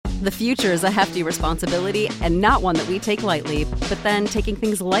The future is a hefty responsibility and not one that we take lightly, but then taking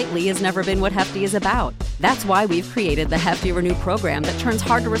things lightly has never been what Hefty is about. That's why we've created the Hefty Renew program that turns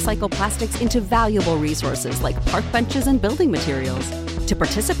hard-to-recycle plastics into valuable resources like park benches and building materials. To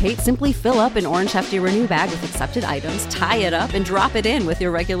participate, simply fill up an orange Hefty Renew bag with accepted items, tie it up, and drop it in with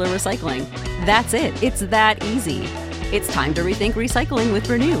your regular recycling. That's it. It's that easy. It's time to rethink recycling with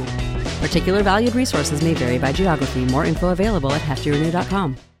Renew. Particular valued resources may vary by geography. More info available at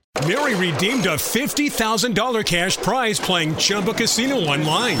heftyrenew.com. Mary redeemed a $50,000 cash prize playing Chumba Casino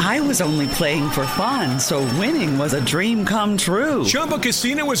online. I was only playing for fun, so winning was a dream come true. Chumba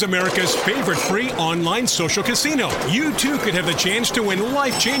Casino is America's favorite free online social casino. You too could have the chance to win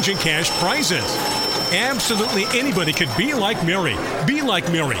life-changing cash prizes. Absolutely anybody could be like Mary. Be like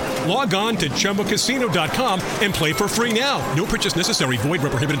Mary. Log on to ChumbaCasino.com and play for free now. No purchase necessary. Void where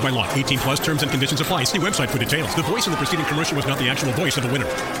prohibited by law. 18 plus terms and conditions apply. See website for details. The voice of the preceding commercial was not the actual voice of the winner.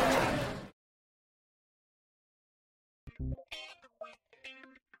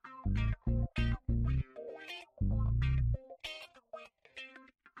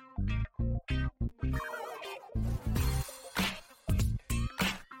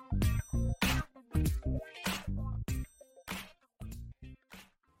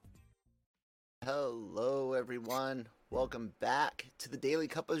 Hello, everyone. Welcome back to the Daily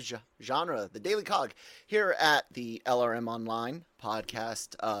Cup of Genre, the Daily COG, here at the LRM Online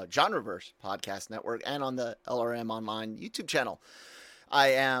podcast, Genreverse podcast network, and on the LRM Online YouTube channel. I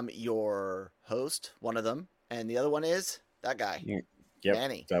am your host, one of them, and the other one is that guy,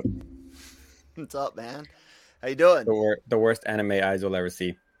 Danny. What's up? What's up, man? How you doing? The worst anime eyes you'll ever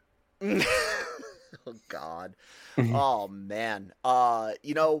see. Oh, God. Oh, man.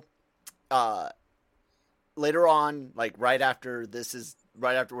 Later on, like right after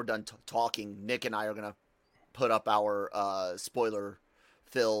we're done talking, Nick and I are gonna put up our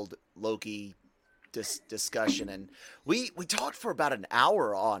spoiler-filled Loki discussion, and we talked for about an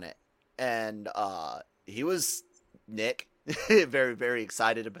hour on it, and Nick very, very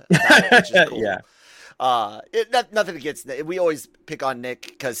excited about it, which is cool. Yeah. Nothing against Nick. We always pick on Nick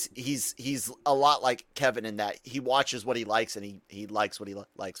because he's a lot like Kevin in that he watches what he likes and he likes what he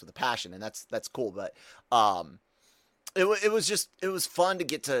likes with a passion, and that's cool. But it was fun to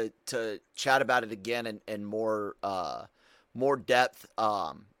get to chat about it again and more depth.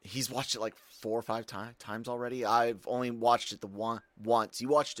 He's watched it like 4 or 5 times already. I've only watched it once. You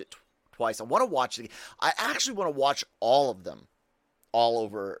watched it twice. I want to watch it. I actually want to watch all of them. All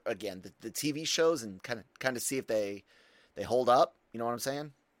over again, the TV shows, and kind of see if they hold up. You know what I'm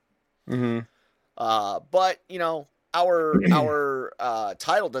saying? Mm-hmm. But our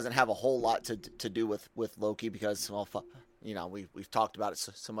title doesn't have a whole lot to do with Loki because we've talked about it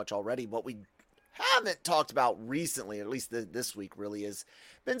so much already. What we haven't talked about recently, at least this week, really has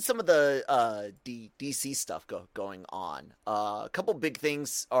been some of the DC stuff going on. A couple big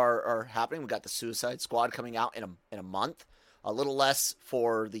things are happening. We got the Suicide Squad coming out in a month. A little less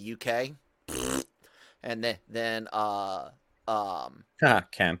for the UK, and then Cam.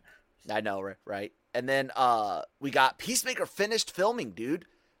 I know, right? And then we got Peacemaker finished filming, dude.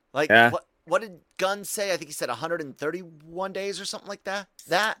 Like, yeah. What did Gunn say? I think he said 131 days or something like that.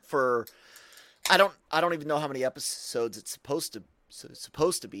 That for I don't even know how many episodes it's supposed to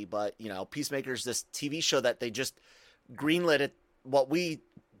be, but Peacemaker's this TV show that they just greenlit it. What we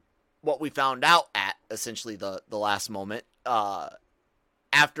found out at essentially the last moment.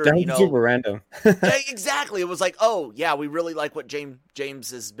 After that was super random. Exactly, it was like, oh yeah, we really like what James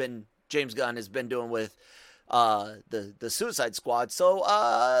Gunn has been doing with the Suicide Squad, so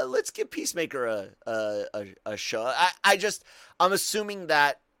let's give Peacemaker a show. I'm assuming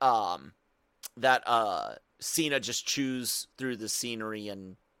that Cena just chews through the scenery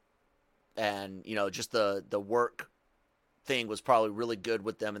and just the work thing was probably really good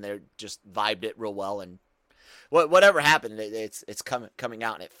with them, and they just vibed it real well, and whatever happened, it's coming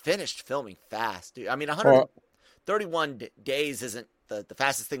out, and it finished filming fast, dude. I mean, 131 days isn't the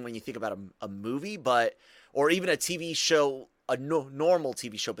fastest thing when you think about a movie, or even a TV show, a normal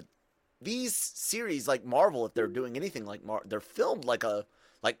TV show. But these series, like Marvel, if they're doing anything like they're filmed like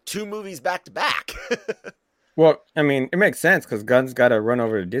 2 movies back to back. Well, I mean, it makes sense because Gunn's got to run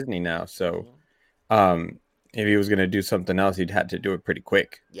over to Disney now, so if he was going to do something else, he'd have to do it pretty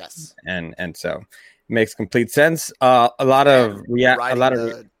quick. Yes, and so. Makes complete sense. Oh,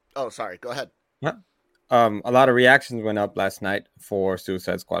 sorry. Go ahead. A lot of reactions went up last night for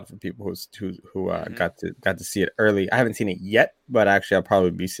Suicide Squad for people who got to see it early. I haven't seen it yet, but actually I'll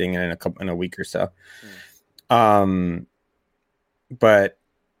probably be seeing it in a week or so. But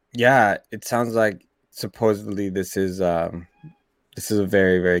yeah, it sounds like supposedly this is this is a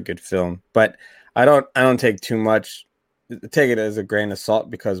very, very good film. But I don't take it as a grain of salt,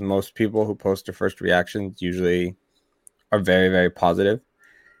 because most people who post their first reactions usually are very, very positive.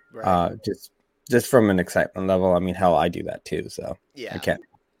 Right. Just from an excitement level. I mean, hell, I do that too. So Yeah. I can't.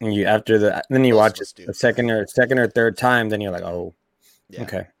 And then you Most watch of it us do. the second or third time, then you're like, oh, Yeah.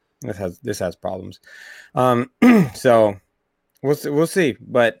 okay, this has problems. So we'll see.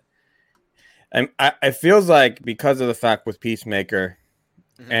 But I feels like, because of the fact with Peacemaker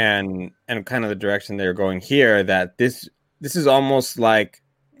and kind of the direction they're going here, that this is almost like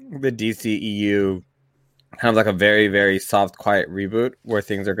the DCEU, kind of like a very, very soft, quiet reboot, where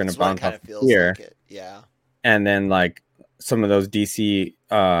things are going to That's what it bounce kind off of feels here, like it. Yeah. and then like some of those DC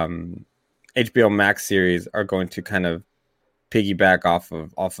HBO Max series are going to kind of piggyback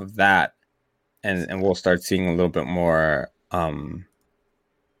off of that, and we'll start seeing a little bit more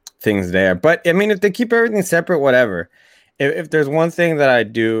things there. But I mean, if they keep everything separate, whatever. If there's one thing that I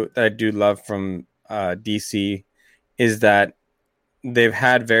do love from DC, is that they've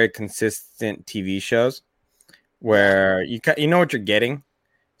had very consistent TV shows where you know what you're getting.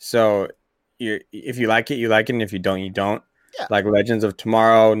 So if you like it, you like it, and if you don't, you don't. Yeah. Like Legends of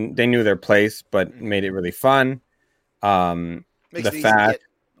Tomorrow, they knew their place, but made it really fun. Makes The it easy to Fast, get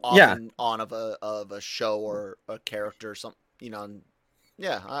off and on of a show or a character or something. And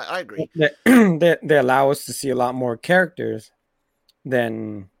yeah, I agree. they allow us to see a lot more characters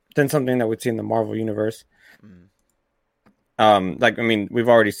than something that we'd see in the Marvel universe. Like, I mean, we've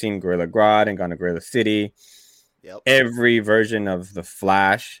already seen Gorilla Grodd and gone to Gorilla City. Yep. Every version of the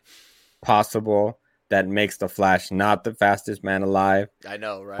Flash possible that makes the Flash not the fastest man alive. I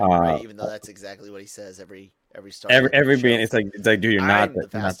know, right? Right. Even though that's exactly what he says every start. Every being, it's like, dude, you're not the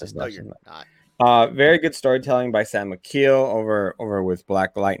fastest. No, you're not. Very good storytelling by Sam McKeel over with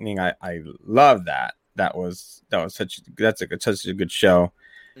Black Lightning. I love that. That's such a good show.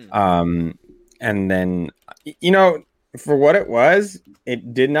 And then, for what it was,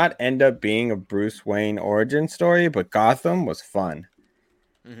 it did not end up being a Bruce Wayne origin story, but Gotham was fun.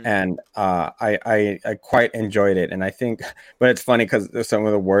 And I quite enjoyed it. And I think, but it's funny because some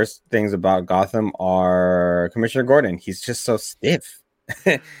of the worst things about Gotham are Commissioner Gordon. He's just so stiff.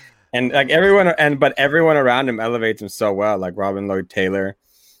 And like but everyone around him elevates him so well, like Robin Lloyd Taylor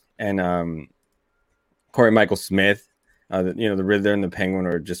and Corey Michael Smith. The Riddler and the Penguin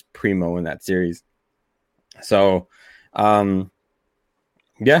are just primo in that series. So,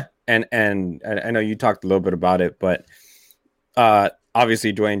 yeah, and I know you talked a little bit about it, but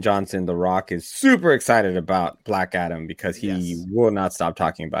obviously Dwayne Johnson, The Rock, is super excited about Black Adam because he will not stop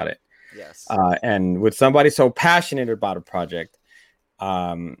talking about it. Yes. And with somebody so passionate about a project,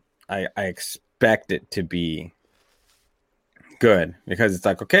 I expect it to be good, because it's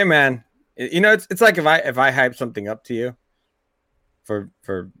like, okay, man, it's like if I hype something up to you for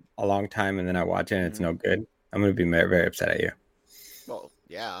a long time and then I watch it and it's no good, I'm going to be very, very upset at you. Well,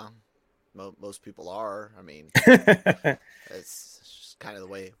 yeah, most people are. I mean, it's just kind of the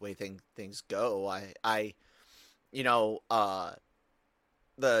way things go.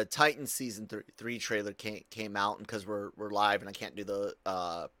 The Titans season 3 trailer came out, and because we're live and I can't do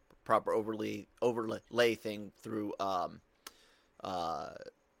the proper overlay thing through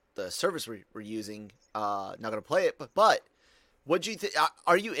the service we're using, not gonna play it. But what do you think?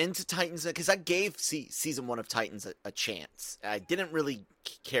 Are you into Titans? Because I gave season 1 of Titans a chance. I didn't really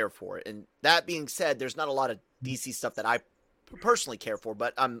care for it, and that being said, there's not a lot of DC stuff that I personally care for.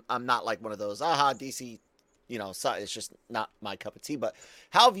 But I'm not like one of those DC. It's just not my cup of tea. But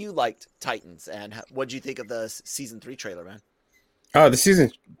how have you liked Titans, and what do you think of the season 3 trailer, man? Oh, the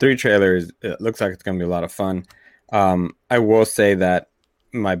season 3 trailer it looks like it's going to be a lot of fun. I will say that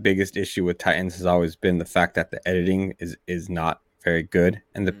my biggest issue with Titans has always been the fact that the editing is not very good,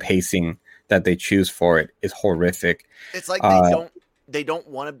 and the pacing that they choose for it is horrific. It's like they don't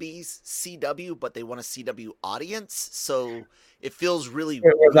want to be CW, but they want a CW audience, so it feels really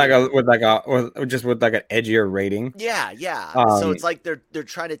with like an edgier rating. Yeah. So it's like they're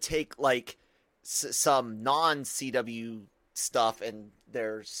trying to take like some non-CW stuff and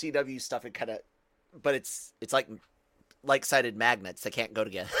their CW stuff and kind of, but it's like sided magnets that can't go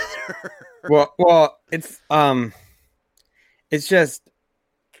together. well, it's just,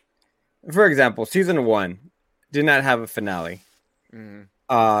 for example, season 1 did not have a finale.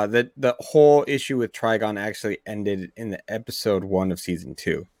 The whole issue with Trigon actually ended in the episode 1 of season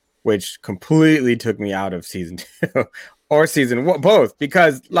 2, which completely took me out of season 2 or season 1, both,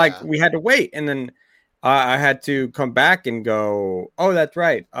 because we had to wait, and then I had to come back and go, oh, that's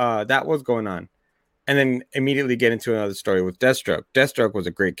right, that was going on, and then immediately get into another story with Deathstroke. Deathstroke was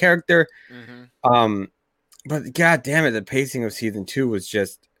a great character. but god damn it, the pacing of season 2 was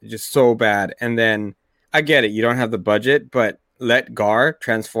just so bad. And then I get it, you don't have the budget, but let Gar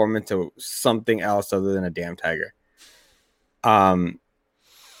transform into something else other than a damn tiger. One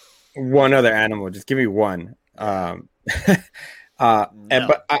other animal, just give me one. Yeah. And No.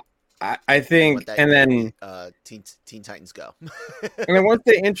 but I think, Let and that then be, Teen Titans Go. and then once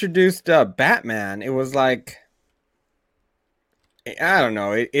they introduced Batman, it was like, I don't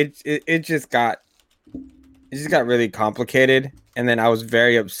know, it just got really complicated. And then I was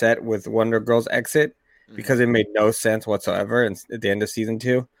very upset with Wonder Girl's exit because it made no sense whatsoever at the end of season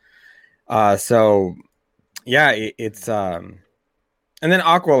 2. So yeah, it's and then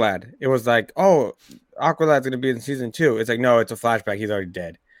Aqualad, it was like, oh, Aqualad's gonna be in season 2. It's like, no, it's a flashback. He's already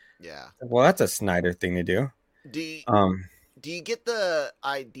dead. Yeah. Well, that's a Snyder thing to do. Do you get the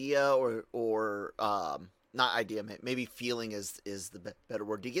idea or not idea, maybe feeling is the better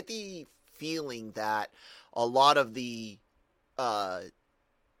word. Do you get the feeling that a lot of the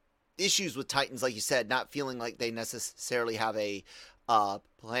issues with Titans, like you said, not feeling like they necessarily have a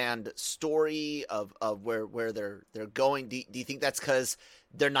planned story of where they're going? Do you think that's because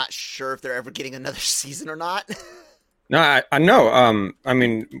they're not sure if they're ever getting another season or not? No, I know. I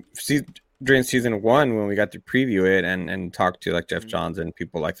mean, during season 1, when we got to preview it and talk to like Jeff Johns and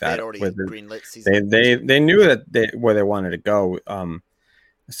people like that, They'd already greenlit season. They knew that where they wanted to go.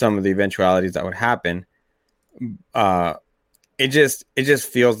 Some of the eventualities that would happen. It just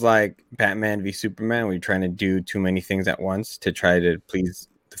feels like Batman v Superman. We're trying to do too many things at once to try to please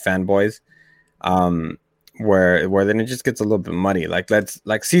the fanboys. Where then it just gets a little bit muddy. Like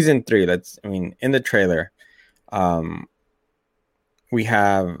season 3. In the trailer, we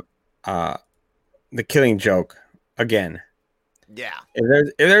have the Killing Joke again. Yeah.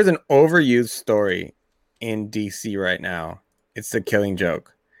 If there's an overused story in DC right now, it's the Killing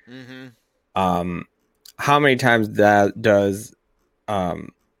Joke. Mm-hmm. How many times does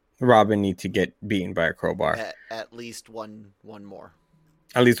Robin need to get beaten by a crowbar? At least one more.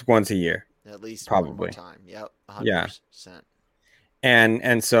 At least once a year. At least probably one more time. Yep. 100%. Yeah.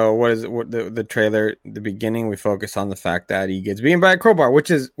 And so what the trailer, the beginning, we focus on the fact that he gets beaten by a crowbar, which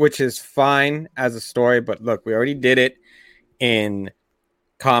is fine as a story, but look, we already did it in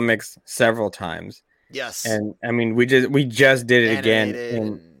comics several times. Yes. And I mean, we just did it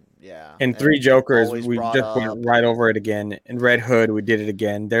again in Three Jokers. We just went right over it again. In Red Hood, we did it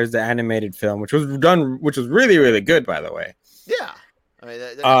again. There's the animated film, which was really, really good, by the way. Yeah. I mean,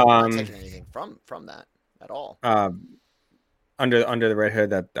 they're not taking anything from that at all. Under the Red Hood,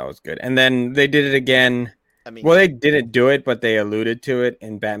 that was good. And then they did it again. I mean, well, they didn't do it, but they alluded to it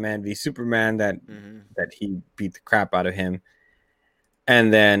in Batman v Superman that he beat the crap out of him.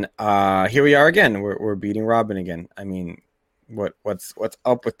 And then here we are again. We're beating Robin again. I mean, what's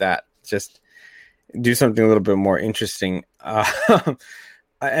up with that? Just do something a little bit more interesting. And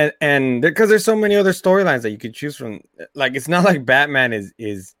because there's so many other storylines that you could choose from. Like, it's not like Batman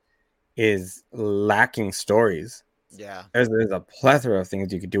is lacking stories. Yeah, there's a plethora of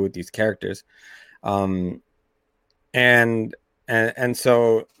things you could do with these characters, and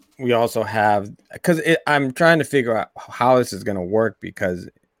so we also have, because I'm trying to figure out how this is going to work, because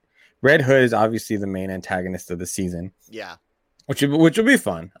Red Hood is obviously the main antagonist of the season. Yeah, which will be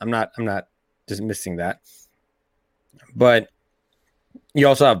fun. I'm not dismissing that, but you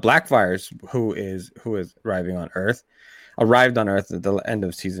also have Blackfires, who is arrived on Earth at the end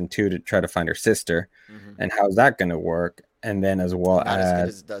of season 2 to try to find her sister. And how's that going to work? And then as well, not as good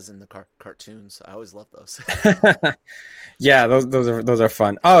as it does in the cartoons. I always love those. Yeah, those are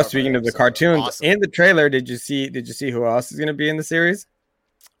fun. Oh, speaking of the cartoons, awesome. In the trailer, did you see who else is going to be in the series?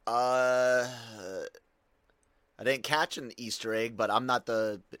 I didn't catch an Easter egg, but I'm not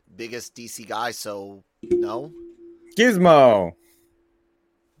the biggest DC guy, so no. Gizmo.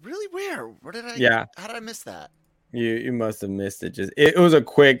 Really? Where did I? Yeah. How did I miss that? You must have missed it. It was a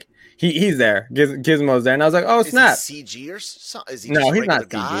quick. He's there. Gizmo's there, and I was like, oh snap! Is he CG or something? Is he no, just he's not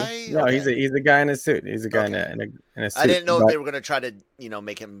guy? CG. No, okay. he's a guy in a suit. He's a guy in a suit. I didn't know if they were going to try to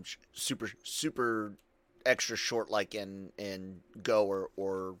make him super extra short, like in Go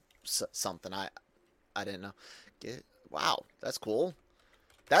or something. I didn't know. Wow, that's cool.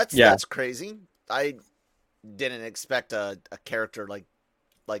 That's crazy. I didn't expect a character like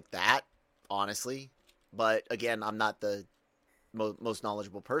that, honestly. But again, I'm not the most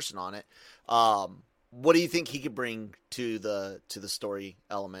knowledgeable person on it. What do you think he could bring to the story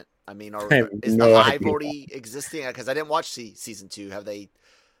element? I mean, is the Hive already existing? Because I didn't watch season 2. Have they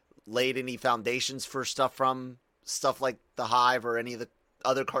laid any foundations for stuff like the Hive or any of the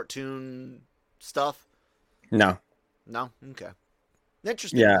other cartoon stuff? No. Okay.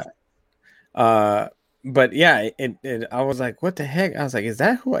 Interesting. Yeah. but yeah, I was like, what the heck? I was like, is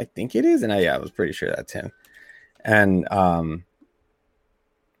that who I think it is? And I was pretty sure that's him. And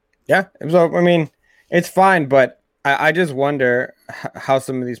yeah, so I mean, it's fine, but I just wonder how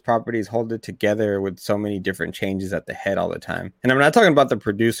some of these properties hold it together with so many different changes at the head all the time. And I'm not talking about the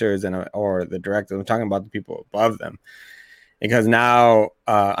producers or the directors. I'm talking about the people above them. Because now,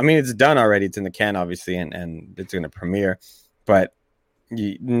 I mean, it's done already. It's in the can, obviously, and it's going to premiere. But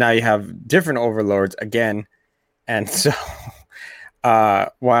now you have different overlords again. And so,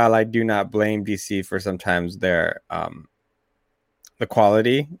 while I do not blame DC for sometimes their the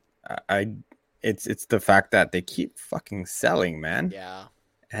quality, it's the fact that they keep fucking selling, man. Yeah.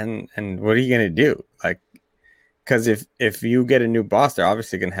 And what are you gonna do? Like, because if you get a new boss, they're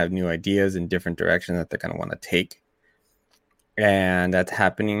obviously gonna have new ideas and different directions that they're gonna want to take. And that's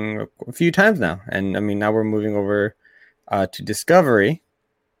happening a few times now. And I mean, now we're moving over to Discovery.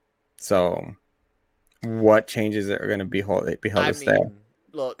 So, what changes are going to be held us there?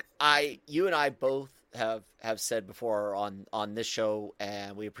 Look, you and I both have said before on this show,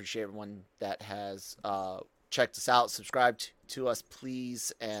 and we appreciate everyone that has checked us out, subscribed to us,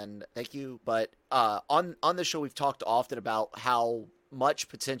 please, and thank you. But on the show, we've talked often about how much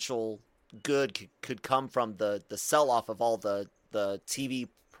potential good could come from the sell-off of all the TV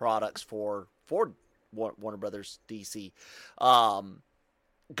products for Warner Brothers DC.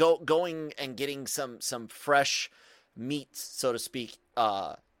 Going and getting some fresh meat, so to speak,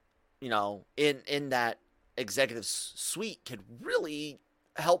 in that executive suite could really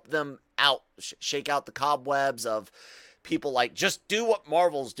help them out, shake out the cobwebs of people like, just do what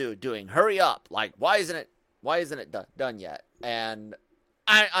Marvel's doing. Hurry up. Like, why isn't it done yet? And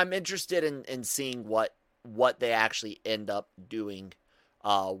I'm interested in seeing what they actually end up doing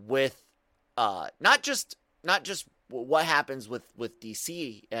with not just what happens with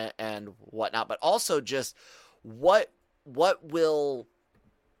DC and whatnot, but also just what will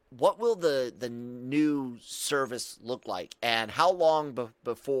the new service look like, and how long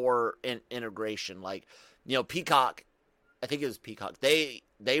before integration? Like, Peacock, I think it was Peacock. They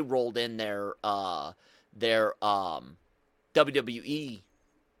rolled in their WWE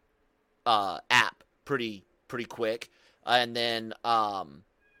app pretty quick, and then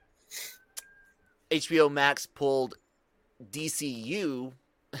HBO Max pulled DCU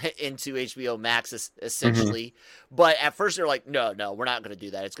into HBO Max essentially. Mm-hmm. But at first they're like, no, we're not going to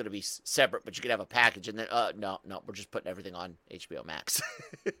do that. It's going to be separate, but you can have a package. And then no, we're just putting everything on HBO Max.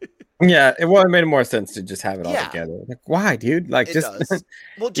 Yeah, it made more sense to just have it all together. Like, why, dude? Like, it just does.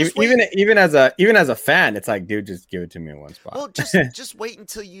 Well, just even as a fan, it's like, dude, just give it to me in one spot. Well, just wait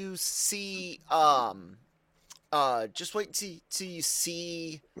until you see just wait till you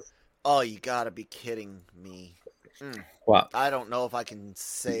see. Oh, you gotta be kidding me. Well, I don't know if I can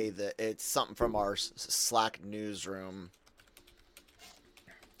say that it's something from our Slack newsroom.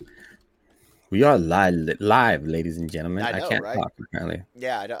 We are live, ladies and gentlemen. I know, I can't right? talk apparently.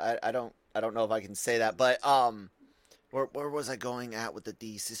 Yeah, I don't know if I can say that, but where was I going at with the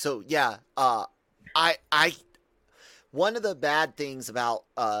DC? So yeah, I one of the bad things about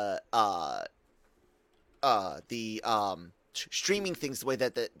the streaming things the way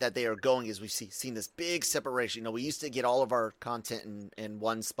that they are going is we've seen this big separation. We used to get all of our content in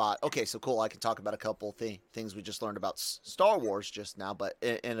one spot. Okay, so cool. I can talk about a couple things we just learned about Star Wars just now, but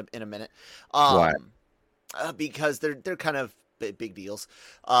in a minute. Why? Because they're kind of big deals.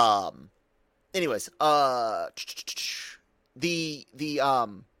 Anyways,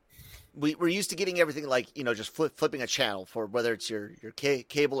 we're used to getting everything like, just flipping a channel for whether it's your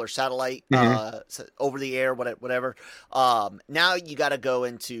cable or satellite, over the air, whatever. Now you got to go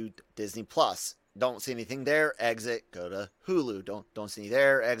into Disney Plus. Don't see anything there, exit, go to Hulu. Don't see anything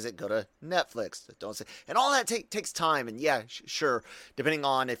there, exit, go to Netflix. Don't see, and all that takes time. And yeah, sure, depending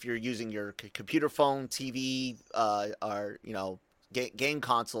on if you're using your computer, phone, TV, or game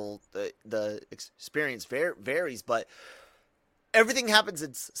console, the experience varies, but everything happens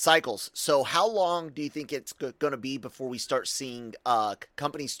in cycles. So how long do you think it's going to be before we start seeing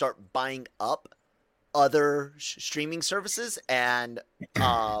companies start buying up other streaming services? And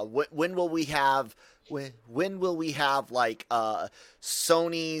when will we have like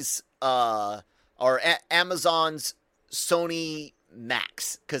Sony's or Amazon's Sony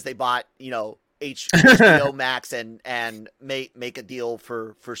Max, because they bought HBO Max and make a deal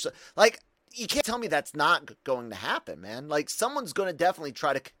for like. You can't tell me that's not going to happen, man. Like, someone's going to definitely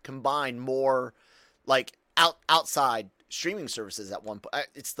try to combine more, like, outside streaming services at one point.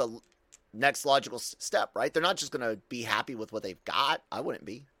 It's the next logical step, right? They're not just going to be happy with what they've got. I wouldn't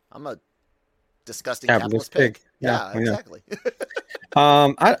be. I'm a disgusting capitalist pig. Yeah, exactly.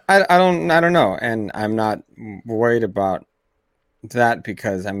 I don't know, and I'm not worried about that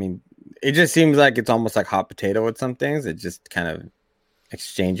because I mean, it just seems like it's almost like hot potato with some things. It just kind of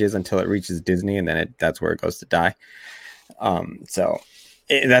exchanges until it reaches Disney, and then that's where it goes to die. So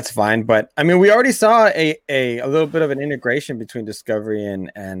that's fine. But I mean, we already saw a little bit of an integration between Discovery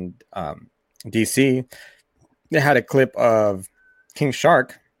and DC. They had a clip of King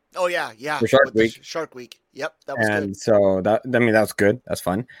Shark. Oh yeah, for Shark Week. Shark Week. Yep, that was and good. So that was good. That's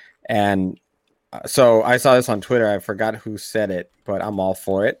fun. And so I saw this on Twitter. I forgot who said it, but I'm all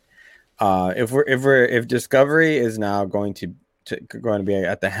for it. If Discovery is now going to be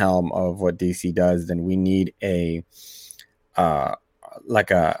at the helm of what DC does, then we need a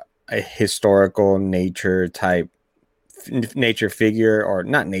historical nature type nature figure, or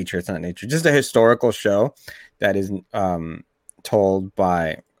not nature. It's not nature, just a historical show that is told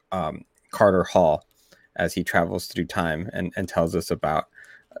by Carter Hall as he travels through time and tells us about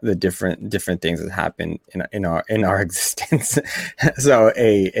the different things that happen in our existence. So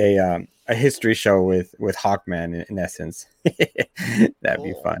a history show with Hawkman in essence. That'd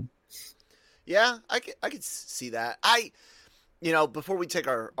be fun. Yeah, I could see that. Before we take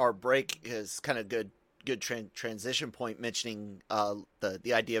our break, is kind of good transition point, mentioning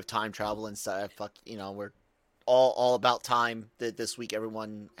the idea of time travel and stuff. We're all about time this week.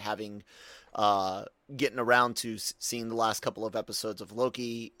 Everyone having getting around to seeing the last couple of episodes of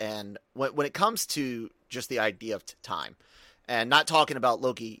Loki, and when it comes to just the idea of time, and not talking about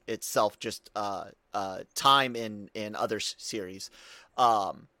Loki itself, just time in other series,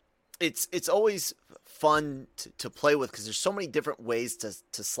 it's always fun to play with, because there's so many different ways to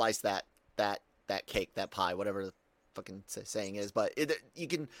slice that cake, that pie, whatever the fucking saying is. But you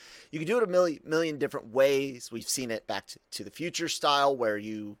can do it a million different ways. We've seen it back to the future style, where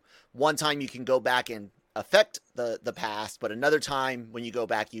one time you can go back and affect the past, but another time when you go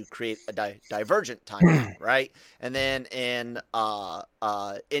back, you create a divergent timeline, right? And then in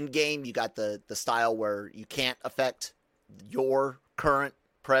Endgame, you got the style where you can't affect your current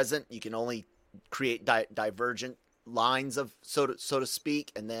present. You can only create divergent lines of so to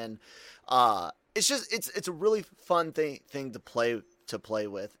speak. And then it's a really fun thing to play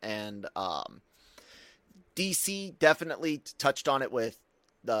with. And DC definitely touched on it with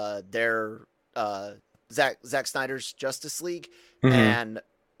their Zack Snyder's Justice League. Mm-hmm. And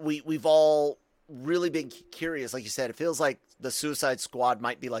we've all really been curious. Like you said, it feels like the Suicide Squad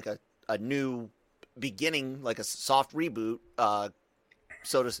might be like a new beginning, like a soft reboot,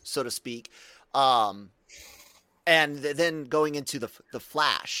 so to speak. And then going into the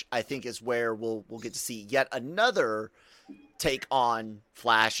Flash, I think, is where we'll get to see yet another take on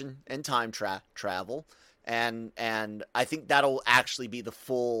Flash and time travel. And I think that'll actually be the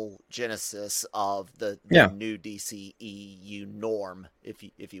full genesis of the new DCEU norm,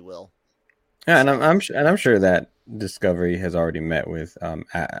 if you will. Yeah, and I'm sure that Discovery has already met with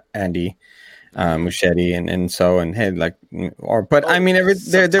Andy Muschietti and hey, like, I mean,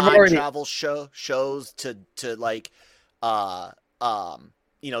 they've already travel shows to like get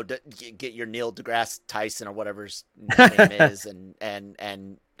your Neil deGrasse Tyson or whatever his name is,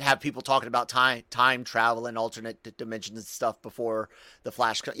 and have people talking about time travel and alternate dimensions and stuff before the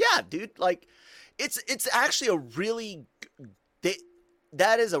Flash. Yeah, dude, like it's actually a really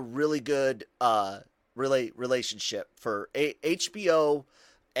that is a really good relationship for HBO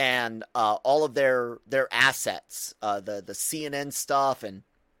and all of their assets, the CNN stuff and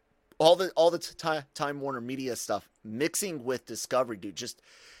all the Time Warner Media stuff mixing with Discovery, dude. Just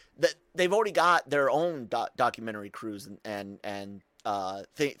that they've already got their own documentary crews and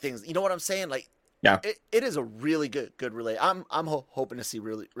things. You know what I'm saying? Like, yeah, it is a really good relay. I'm hoping to see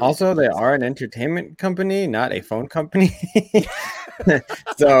really also they are an entertainment company, not a phone company,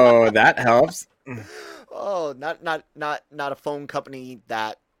 so that helps. Oh, not a phone company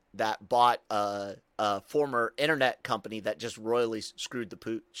that bought a former internet company that just royally screwed the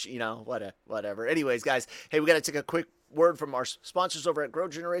pooch, whatever. Anyways, guys, hey, we got to take a quick word from our sponsors over at Grow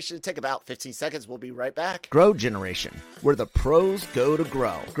Generation. Take about 15 seconds. We'll be right back. Grow Generation, where the pros go to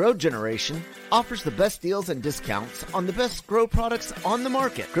grow. Grow Generation offers the best deals and discounts on the best grow products on the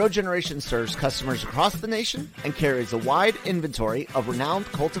market. Grow Generation serves customers across the nation and carries a wide inventory of renowned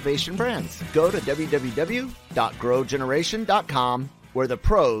cultivation brands. Go to www.growgeneration.com, where the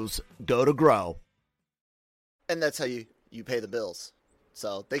pros go to grow. And that's how you pay the bills.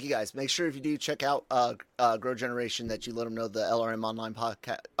 So thank you guys. Make sure if you do check out Grow Generation that you let them know the LRM Online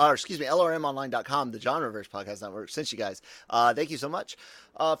podcast, LRMonline.com, the Genre Reverse Podcast Network, sent you guys. Thank you so much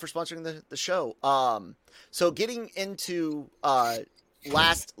for sponsoring the show. So getting into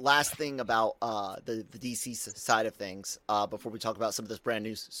last thing about the DC side of things before we talk about some of this brand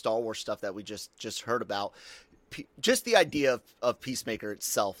new Star Wars stuff that we just heard about. Just the idea of Peacemaker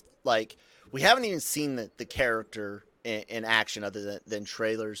itself. Like, we haven't even seen the character in action other than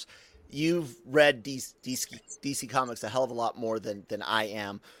trailers. You've read DC Comics a hell of a lot more than I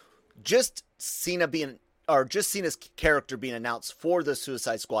am. Just Cena just Cena's character being announced for the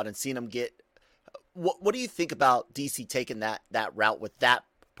Suicide Squad and seeing him get. What do you think about DC taking that route with that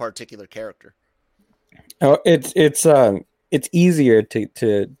particular character? Oh, it's easier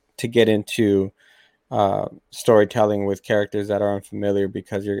to get into storytelling with characters that are unfamiliar,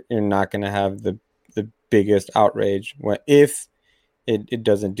 because you're not going to have the biggest outrage if it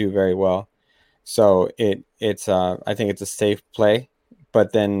doesn't do very well. So it's I think it's a safe play,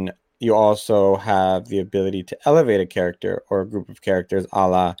 but then you also have the ability to elevate a character or a group of characters, a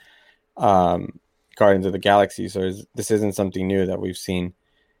la Guardians of the Galaxy. So this isn't something new that we've seen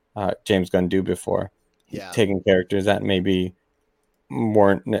James Gunn do before. Yeah. Taking characters that maybe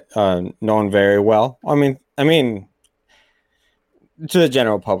weren't known very well. I mean, to the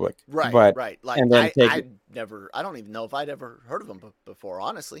general public, right? But, right. Like, and then I don't even know if I'd ever heard of them before.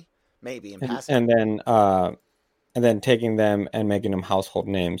 Honestly, maybe in passing. And then taking them and making them household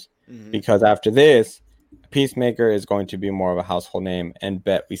names, Mm-hmm. because after this, Peacemaker is going to be more of a household name, and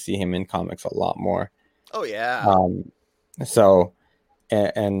bet we see him in comics a lot more. Oh yeah. So,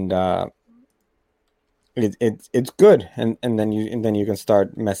 and it's good, and then you can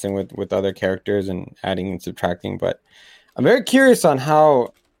start messing with other characters and adding and subtracting. But I'm very curious on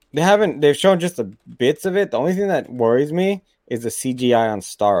how they've shown just the bits of it. The only thing that worries me is the CGI on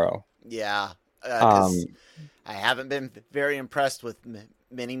Starro. Yeah, 'cause I haven't been very impressed with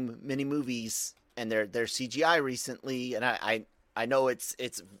many movies and their CGI recently, and I know it's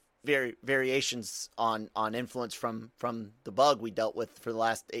very variations on influence from the bug we dealt with for the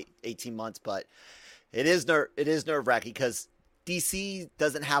last 18 months, but it is nerve-wracking because DC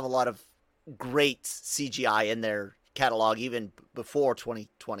doesn't have a lot of great CGI in their catalog even before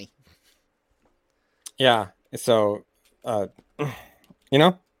 2020. Yeah, so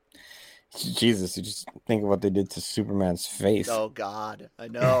Jesus, you just think of what they did to Superman's face. Oh God, I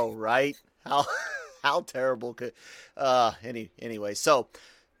know, right? How terrible could anyway. So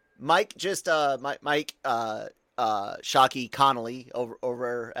Mike Shockey Connolly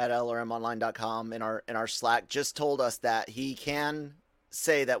over at lrmonline.com in our Slack just told us that he can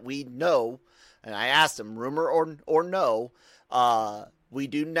say that we know, and I asked him, rumor or no, we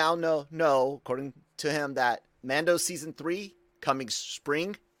do now know according to him that Mando season 3 coming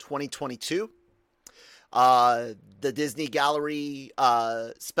spring 2022. The Disney Gallery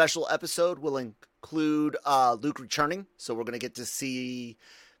special episode will include Luke returning, so we're going to get to see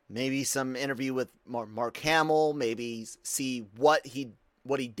maybe some interview with Mark Hamill, maybe see what he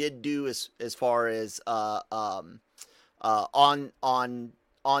did do as far as on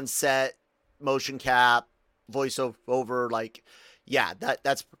set, motion cap, voiceover, like, yeah,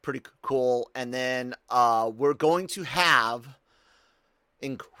 that's pretty cool. And then we're going to have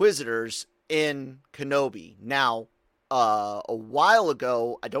Inquisitors in Kenobi. Now, a while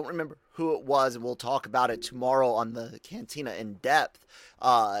ago, I don't remember who it was, and we'll talk about it tomorrow on the Cantina in depth.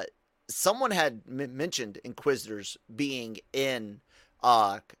 Someone had mentioned Inquisitors being in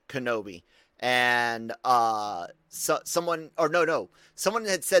Kenobi, and someone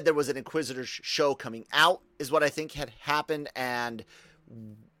had said there was an Inquisitors show coming out, is what I think had happened, and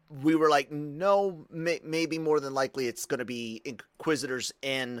we were like, no, maybe more than likely it's going to be Inquisitors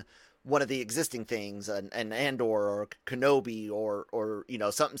in one of the existing things, an Andor or Kenobi or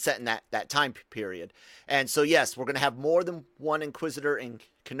something set in that time period. And so, yes, we're going to have more than one Inquisitor in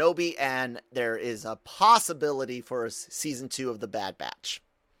Kenobi, and there is a possibility for a season 2 of The Bad Batch.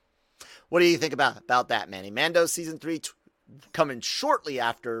 What do you think about that, Manny? Mando season 3 coming shortly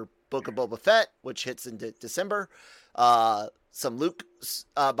after Book of Boba Fett, which hits in December. Some Luke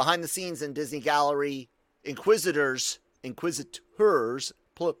behind the scenes in Disney Gallery, Inquisitors,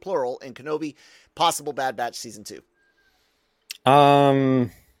 plural, in Kenobi, possible Bad Batch season 2.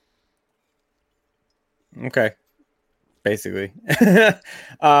 Okay. Basically. Yeah,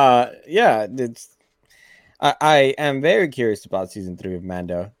 I am very curious about season 3 of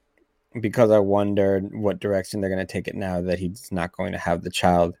Mando, because I wondered what direction they're going to take it now that he's not going to have the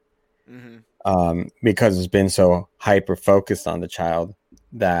child. Mm-hmm. Because it's been so hyper focused on the child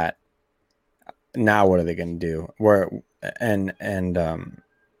that now what are they going to do?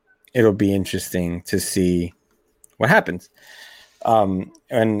 It'll be interesting to see what happens. And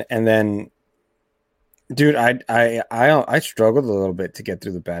then, dude, I struggled a little bit to get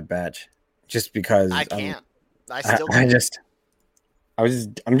through the Bad Batch, just because I can't.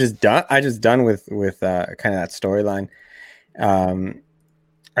 I'm just done. I just done with kind of that storyline. Um,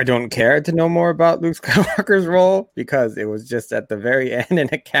 I don't care to know more about Luke Skywalker's role because it was just at the very end in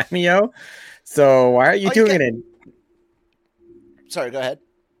a cameo. So why are you doing it? Sorry, go ahead.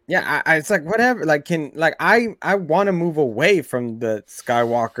 Yeah, it's like whatever. Like, I want to move away from the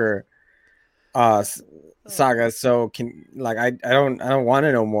Skywalker saga. So I don't want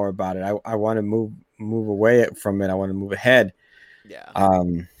to know more about it. I want to move away from it. I want to move ahead. Yeah.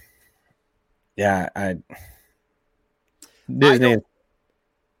 Yeah. Disney.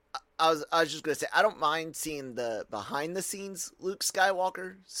 I was just gonna say I don't mind seeing the behind the scenes Luke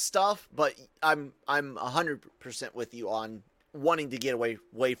Skywalker stuff, but I'm 100% with you on wanting to get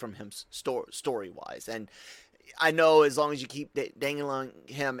away from him story wise. And I know as long as you keep dangling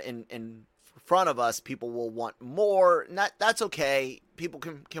him in front of us, people will want more. And that's okay. People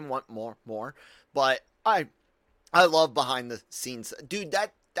can want more. But I love behind the scenes, dude.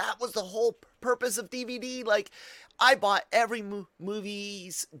 That was the whole purpose of DVD. Like, I bought every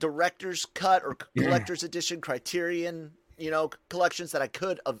movie's director's cut or collector's edition Criterion, collections that I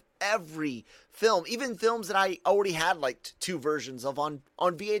could of every film, even films that I already had like 2 versions of on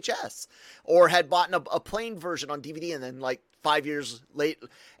VHS, or had bought a plain version on DVD, and then like 5 years late,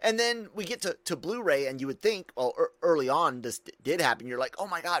 and then we get to Blu-ray, and you would think, well, early on this did happen. You're like, oh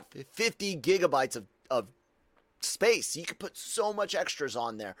my god, 50 gigabytes of space. You could put so much extras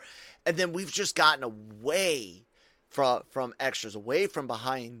on there, and then we've just gotten away from extras, away from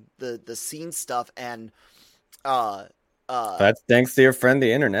behind the scenes stuff, and that's thanks to your friend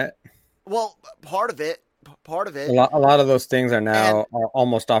the internet. Well, part of it. A lot of those things are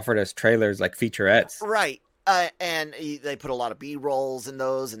almost offered as trailers, like featurettes, right? And they put a lot of B-rolls in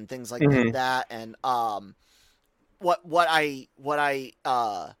those and things like that. And what I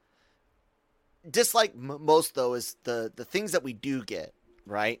dislike most though is the things that we do get,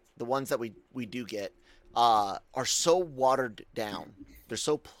 right? The ones that we do get are so watered down. They're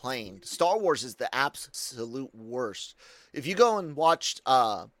so plain. Star Wars is the absolute worst. If you go and watch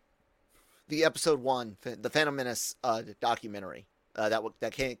the episode 1, the Phantom Menace documentary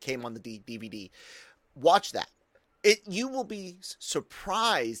that came on the DVD, watch that. You will be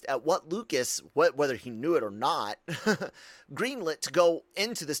surprised at what Lucas, whether he knew it or not, greenlit to go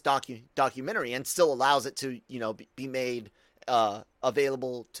into this documentary, and still allows it to be made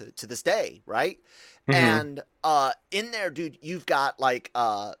available to this day, right? And in there, dude, you've got like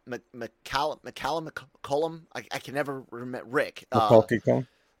McCallum. I can never remember Rick. No.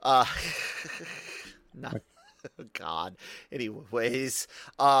 God. Anyways,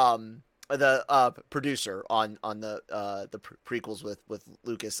 the producer on the prequels with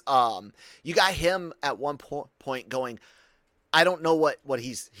Lucas. You got him at one point going, I don't know what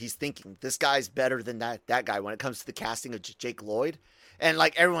he's thinking. This guy's better than that guy when it comes to the casting of Jake Lloyd. And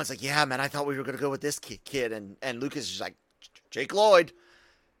like everyone's like, yeah, man, I thought we were gonna go with this kid, and Lucas is just like, Jake Lloyd,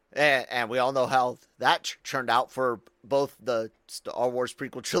 and we all know how that turned out for both the Star Wars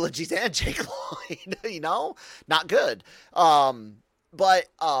prequel trilogies and Jake Lloyd. Not good. But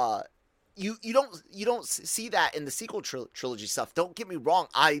you don't see that in the sequel trilogy stuff. Don't get me wrong.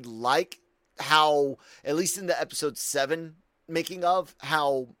 I like how, at least in the episode 7 making of,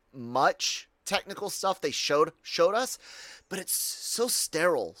 how much technical stuff they showed us, but it's so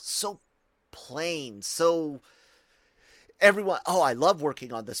sterile, so plain, so everyone. Oh, I love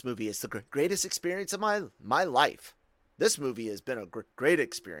working on this movie. It's the greatest experience of my life. This movie has been a great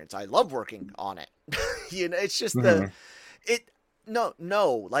experience. I love working on it. It's just and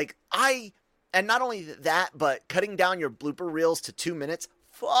not only that, but cutting down your blooper reels to 2 minutes.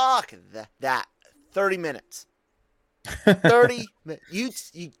 Fuck that. 30 minutes. 30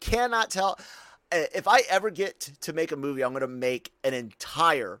 minutes. You cannot tell. If I ever get to make a movie, I'm going to make an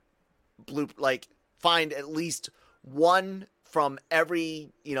entire bloop, like find at least one from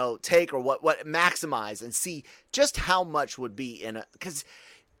every, take, or what maximize, and see just how much would be in it. Because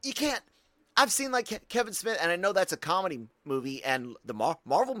you can't. I've seen like Kevin Smith, and I know that's a comedy movie, and the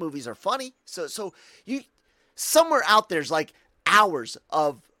Marvel movies are funny. So you somewhere out there's like hours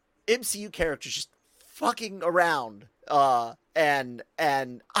of MCU characters just fucking around, and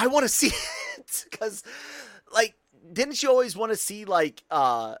I want to see it because, like, didn't you always want to see like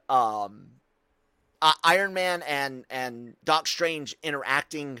Iron Man and Doc Strange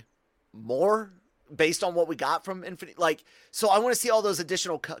interacting more based on what we got from Infinity? Like, so I want to see all those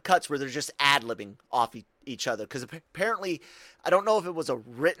additional cuts where they're just ad-libbing off each other, because apparently, I don't know if it was a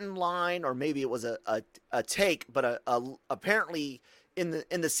written line or maybe it was a take, but apparently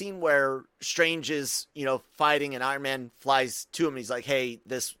in the scene where Strange is, fighting and Iron Man flies to him, he's like, hey,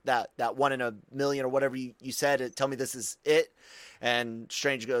 that 1 in a million or whatever you said, tell me this is it. And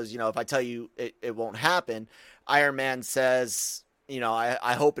Strange goes, if I tell you it won't happen. Iron Man says,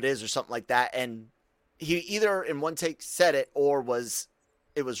 I hope it is, or something like that. And he either in one take said it, or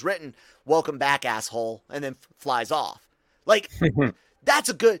it was written, welcome back, asshole, and then flies off. Like, that's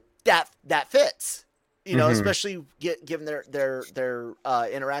a good, that fits. Especially given their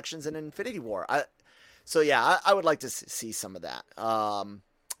interactions in Infinity War. I would like to see some of that.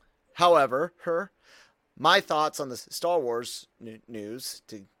 However, my thoughts on the Star Wars news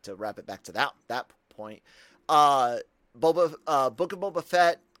to wrap it back to that point. Book of Boba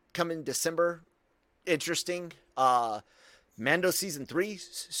Fett coming December, interesting. Mando season 3,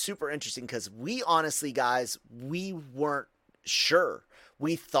 super interesting, because we honestly, guys, we weren't sure.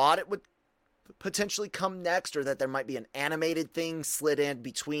 We thought it would potentially come next, or that there might be an animated thing slid in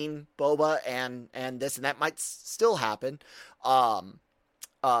between Boba and this, and that might still happen. But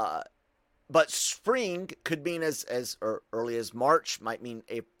spring could mean as early as March, might mean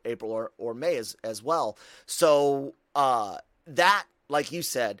April or May as well. So that, like you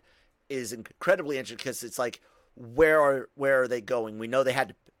said, is incredibly interesting, because it's like, where are they going? We know they had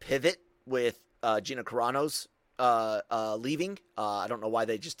to pivot with Gina Carano's leaving. I don't know why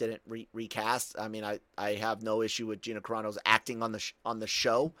they just didn't recast. I mean, I have no issue with Gina Carano's acting on the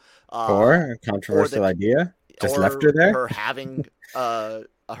show. Or a controversial idea. Just left her there. Her having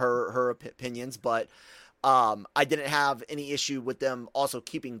her opinions, but I didn't have any issue with them also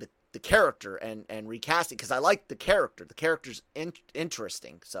keeping the character and recasting, because I like the character. The character's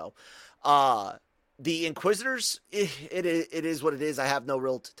interesting. So the Inquisitors, it is what it is. I have no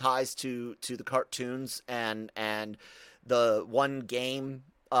real ties to the cartoons, and the one game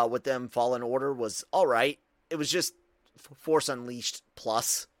with them, Fallen Order, was all right. It was just Force Unleashed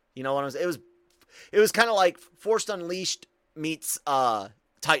plus. You know what I'm saying? It was kind of like Force Unleashed meets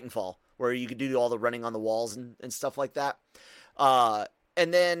Titanfall, where you could do all the running on the walls and stuff like that.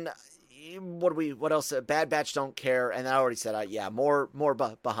 And then what else? Bad Batch don't care, and I already said, more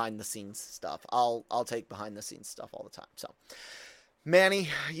behind the scenes stuff. I'll take behind the scenes stuff all the time. So, Manny,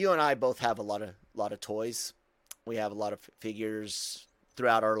 you and I both have a lot of toys. We have a lot of figures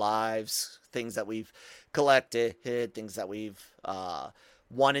throughout our lives, things that we've collected, things that we've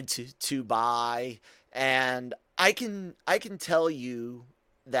wanted to buy, and I can tell you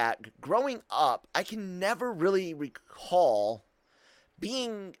that growing up, I can never really recall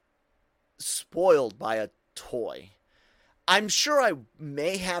being spoiled by a toy. I'm sure I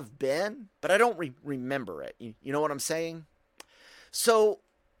may have been, but I don't remember it. You know what I'm saying? So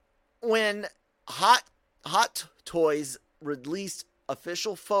when Hot Toys released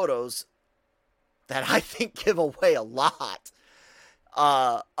official photos that I think give away a lot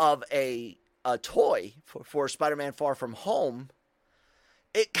of a toy for Spider-Man Far From Home,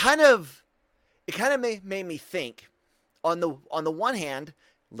 it kind of made me think. On the one hand,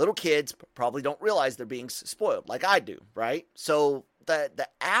 little kids probably don't realize they're being spoiled like I do, right? So the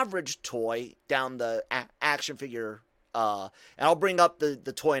average toy down the action figure, and I'll bring up the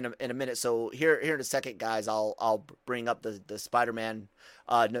toy in a minute. So here in a second, guys, I'll bring up the Spider-Man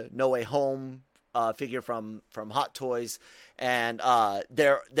No Way Home figure from Hot Toys, and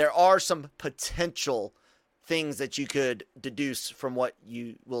there are some potential things that you could deduce from what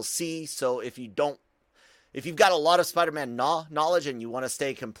you will see. So if you've got a lot of Spider-Man knowledge and you want to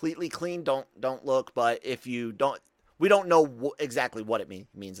stay completely clean, don't look. But if you don't, we don't know exactly what it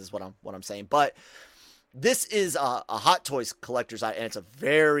means is what I'm saying. But this is a Hot Toys collector's item, and it's a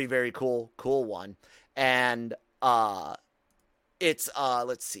very, very cool one. And it's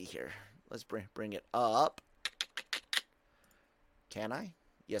let's see here. Let's bring it up. Can I?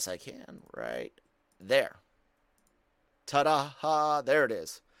 Yes, I can. Right there. Ta-da! There it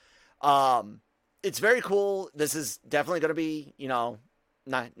is. It's very cool. This is definitely going to be,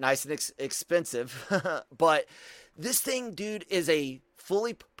 nice and expensive. But this thing, dude, is a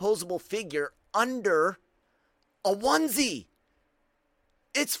fully posable figure under a onesie.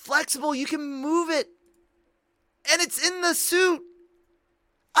 It's flexible. You can move it. And it's in the suit.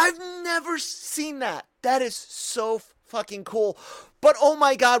 I've never seen that. That is so fucking cool. But oh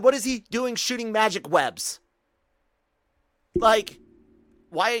my God, what is he doing shooting magic webs? Like,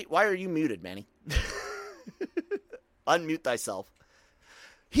 why are you muted, Manny? Unmute thyself.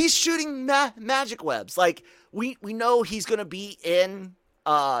 He's shooting magic webs. Like, we know he's going to be in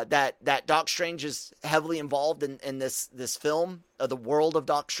that Doc Strange is heavily involved in this film, the world of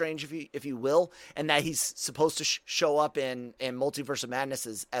Doc Strange, if you will, and that he's supposed to show up in Multiverse of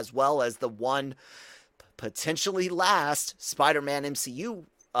Madness as well as the one potentially last Spider-Man MCU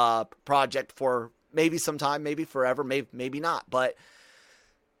project for maybe sometime, maybe forever, maybe not. But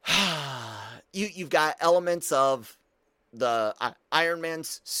you've got elements of the Iron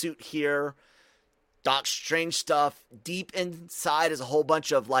Man's suit here. Doc Strange stuff. Deep inside is a whole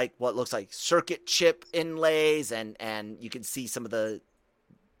bunch of like what looks like circuit chip inlays, and you can see some of the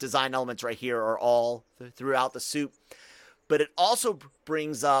design elements right here are all throughout the suit. But it also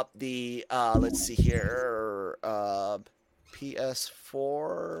brings up the let's see here,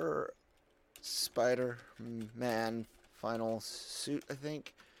 PS4 Spider-Man final suit, I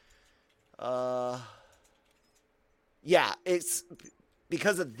think. Yeah, it's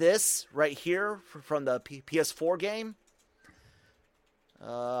because of this right here from the PS4 game.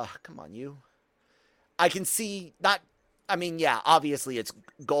 Come on, you. I can see not. I mean, yeah, obviously it's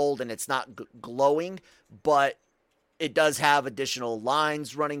gold and it's not glowing, but it does have additional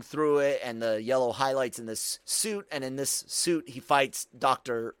lines running through it and the yellow highlights in this suit. And in this suit, he fights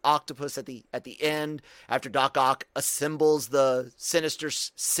Dr. Octopus at the end after Doc Ock assembles the Sinister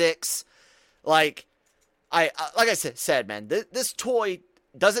Six. Like I said, man, this toy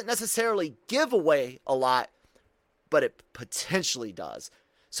doesn't necessarily give away a lot, but it potentially does.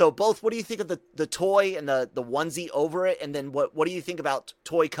 So both, what do you think of the toy and the onesie over it? And then what do you think about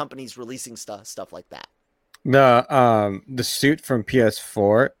toy companies releasing stuff like that? The suit from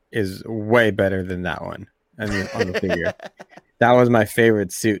PS4 is way better than that one. I mean, on the figure. That was my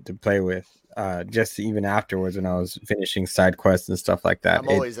favorite suit to play with. Just even afterwards when I was finishing side quests and stuff like that. I'm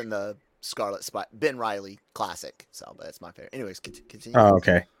always in the Scarlet Spot Ben Reilly classic, so that's my favorite. Anyways, continue. Oh,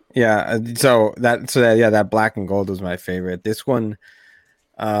 okay. Yeah. That black and gold was my favorite. This one,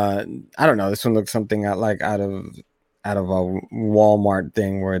 I don't know. This one looks something like out of a Walmart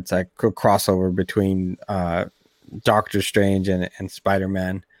thing where it's like a crossover between Doctor Strange and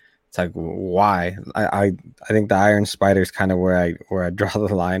Spider-Man. It's like, why? I think the Iron Spider is kind of where I draw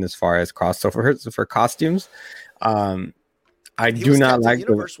the line as far as crossovers for costumes. I do not like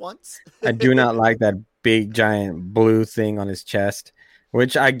I do not like that big giant blue thing on his chest,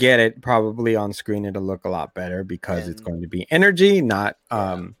 which I get it. Probably on screen it'll look a lot better because it's going to be energy, not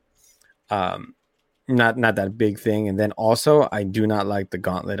that big thing. And then also I do not like the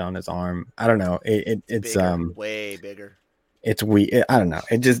gauntlet on his arm. I don't know. It's bigger, way bigger. It's weird. I don't know.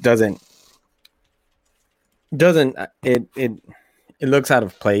 It just doesn't it looks out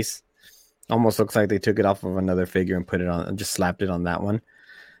of place. Almost looks like they took it off of another figure and put it on and just slapped it on that one.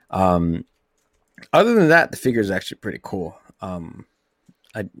 Other than that, the figure is actually pretty cool. The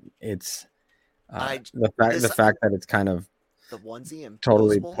fact that it's kind of the onesie and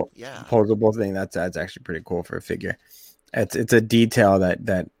totally posable thing, that's actually pretty cool for a figure. It's a detail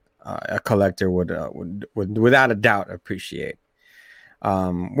that a collector would without a doubt appreciate.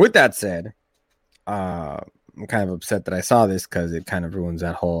 With that said, I'm kind of upset that I saw this because it kind of ruins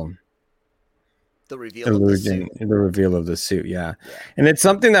that whole the reveal of the suit. Yeah. And it's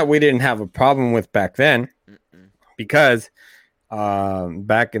something that we didn't have a problem with back then. Because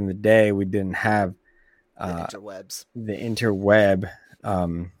back in the day we didn't have the interweb,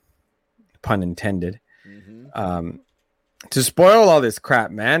 pun intended, to spoil all this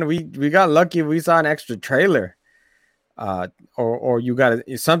crap, man. We got lucky we saw an extra trailer, or you got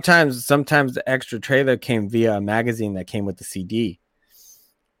it. Sometimes the extra trailer came via a magazine that came with the CD.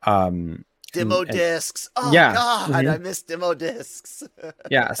 Demo discs. Oh yeah. God, I miss demo discs.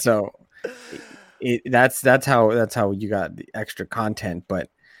 Yeah, so that's how you got the extra content, but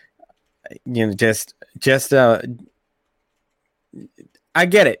just I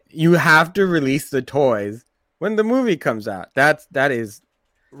get it. You have to release the toys when the movie comes out. That is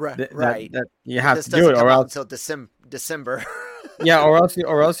right. That you have to do it, or else until December. Yeah, or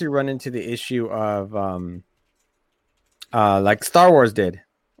else you run into the issue of like Star Wars did.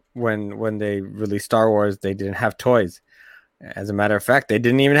 When they released Star Wars, they didn't have toys. As a matter of fact, they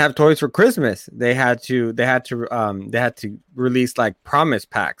didn't even have toys for Christmas. They had to release like promise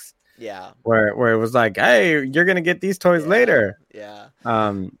packs. Yeah. Where it was like, hey, you're gonna get these toys later. Yeah.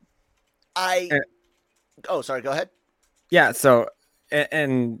 Sorry, go ahead. Yeah. So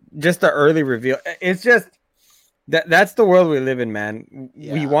and just the early reveal. It's just that's the world we live in, man.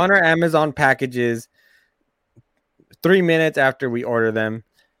 Yeah. We want our Amazon packages 3 minutes after we order them.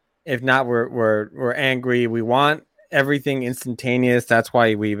 If not, we're angry. We want everything instantaneous. That's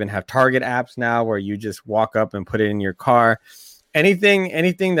why we even have Target apps now where you just walk up and put it in your car.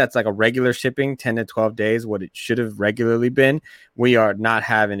 Anything that's like a regular shipping, 10 to 12 days, what it should have regularly been, we are not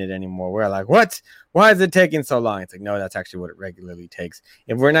having it anymore. We're like, what? Why is it taking so long? It's like, no, that's actually what it regularly takes.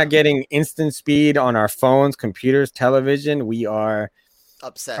 If we're not getting instant speed on our phones, computers, television, we are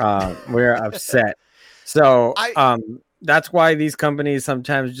upset. We're upset. So I that's why these companies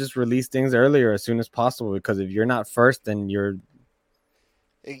sometimes just release things earlier as soon as possible, because if you're not first, then you're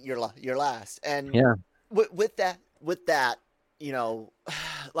last. And yeah. with that, you know,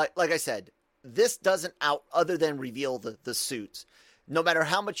 like I said, this doesn't other than reveal the suits. No matter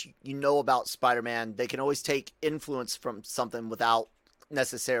how much you know about Spider-Man, they can always take influence from something without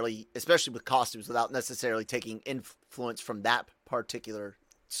necessarily, especially with costumes, without necessarily taking influence from that particular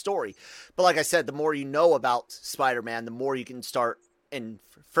story. But like I said, the more you know about Spider-Man, the more you can start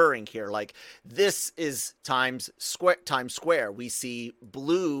inferring here. Like, this is Times Square. We see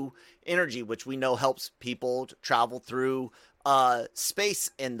blue energy, which we know helps people travel through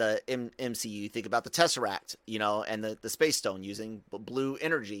space in the MCU. Think about the Tesseract, you know, and the Space Stone using blue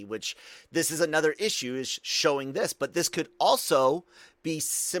energy, which this is another issue, is showing this. But this could also be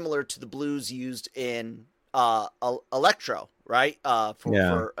similar to the blues used in Electro, right?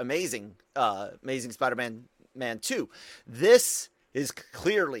 For Amazing Spider-Man 2. This is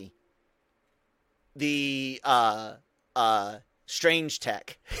clearly the strange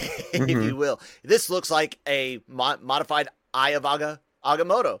tech, if you will. This looks like a modified Eye of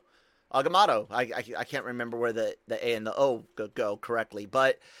Agamotto. I can't remember where the A and the O go correctly,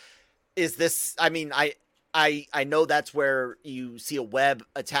 but is this? I mean, I know that's where you see a web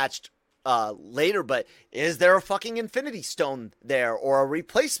attached later, but is there a fucking Infinity Stone there, or a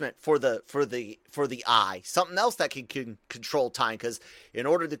replacement for the eye, something else that can control time? Because in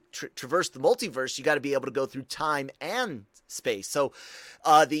order to traverse the multiverse, you got to be able to go through time and space. So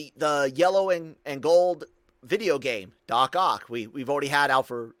the yellow and gold video game Doc Ock, we've already had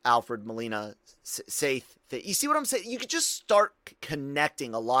Alfred Molina say that. You see what I'm saying? You could just start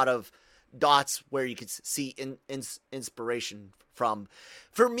connecting a lot of dots where you could see inspiration from.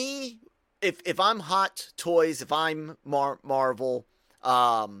 For me, if I'm Hot Toys, if I'm Marvel,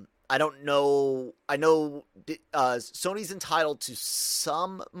 I don't know. I know Sony's entitled to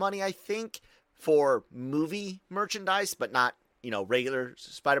some money, I think, for movie merchandise, but not, you know, regular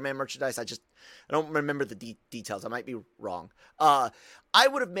Spider-Man merchandise. I don't remember the details. I might be wrong. I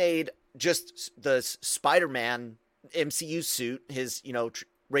would have made just the Spider-Man MCU suit, his, you know,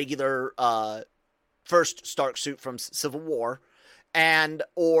 regular first Stark suit from Civil War,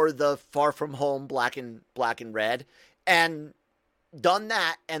 or the Far From Home black and red, and done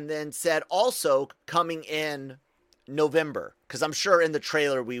that, and then said also coming in November, because I'm sure in the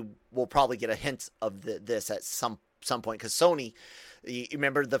trailer we will probably get a hint of this at some point, because Sony, you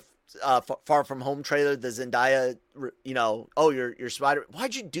remember the Far From Home trailer, the Zendaya, you know, oh, you're Spider.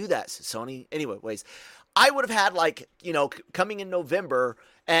 Why'd you do that, Sony? Anyways, I would have had, like, you know, coming in November,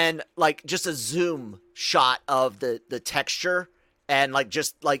 and like just a zoom shot of the texture, and like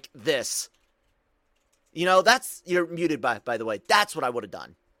just like this. You know, you're muted by the way. That's what I would have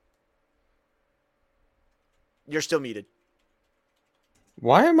done. You're still muted.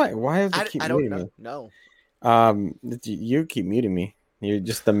 Why does it keep muting me? No. You keep muting me. You're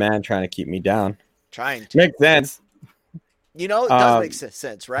just the man trying to keep me down. Trying to. Makes sense. You know, it does make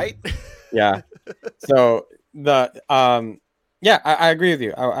sense, right? Yeah. So yeah, I agree with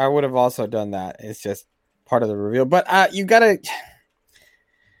you. I would have also done that. It's just part of the reveal. But you gotta.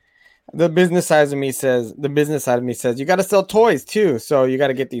 The business side of me says you got to sell toys too. So you got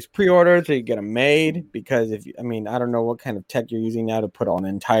to get these pre-orders, or you get them made, because I don't know what kind of tech you're using now to put on an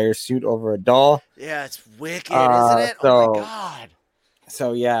entire suit over a doll. Yeah, it's wicked, isn't it? Oh my god.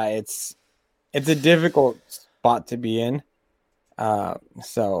 So yeah, it's a difficult spot to be in.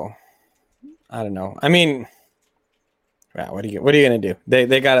 So I don't know. I mean, what are you gonna do?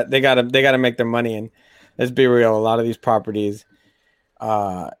 They gotta make their money, and let's be real. A lot of these properties,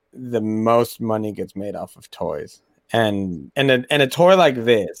 the most money gets made off of toys, and a toy like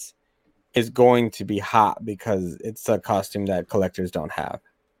this is going to be hot because it's a costume that collectors don't have.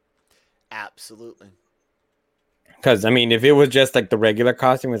 Absolutely. Because I mean, if it was just like the regular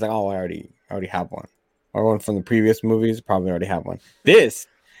costume, it's like, oh, I already have one, or one from the previous movies, probably already have one. This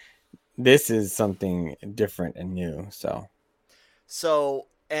is something different and new. So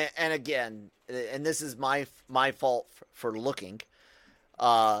and again, and this is my fault for looking.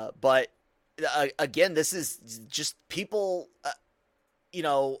 But again, this is just people,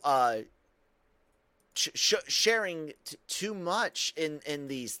 sharing too much in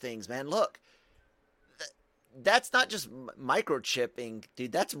these things, man. Look, that's not just microchipping,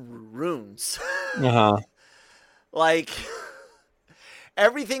 dude. That's runes. Like,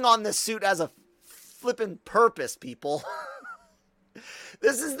 everything on this suit has a flippin' purpose, people.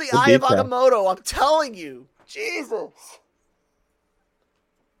 This is the Eye of Agamotto. I'm telling you, Jesus.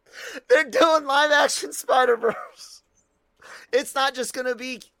 They're doing live action Spider-Verse. It's not just gonna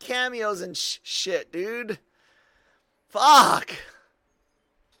be cameos and shit, dude. Fuck.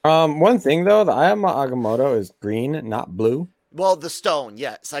 One thing though, the Eye of Agamotto is green, not blue. Well, the stone,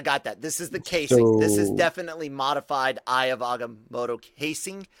 yes, I got that. This is the casing. This is definitely modified Eye of Agamotto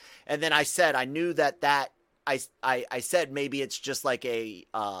casing. And then I said I knew that I said maybe it's just like a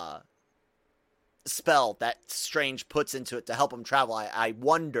spell that Strange puts into it to help him travel. I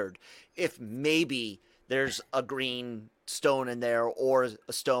wondered if maybe there's a green stone in there, or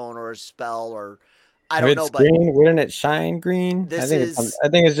a stone, or a spell, or I don't know. But green, wouldn't it shine green? I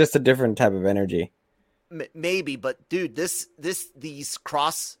think it's just a different type of energy. Maybe, but dude, these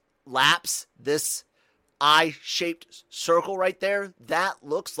cross laps, this eye-shaped circle right there, that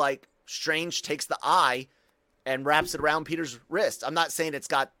looks like Strange takes the eye and wraps it around Peter's wrist. I'm not saying it's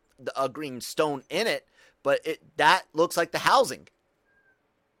got a green stone in it, but that looks like the housing.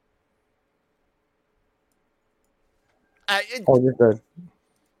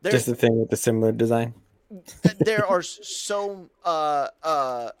 Just the thing with the similar design. There are so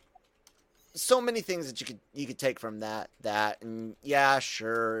many things that you could take from that, and yeah,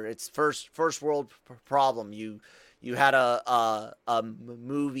 sure, it's first world problem. You had a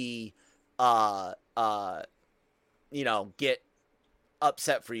movie get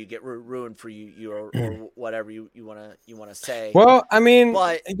upset for you, get ruined for you, or whatever you want to say. Well, I mean,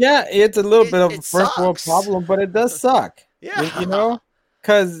 but yeah, it's a little bit of a first world sucks. problem, but it does suck. Yeah, you know,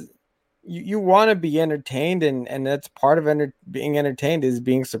 because you want to be entertained, and that's part of being entertained is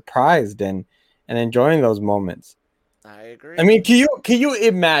being surprised and enjoying those moments. I agree. I mean, can you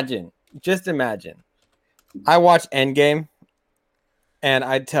imagine? Just imagine. I watch Endgame, and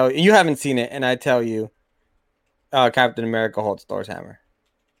I tell you haven't seen it, and I tell you, Captain America holds Thor's hammer.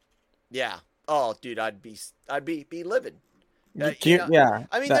 Yeah. Oh, dude, I'd be livid. Yeah.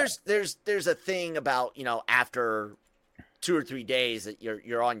 I mean, there's a thing about, after 2 or 3 days that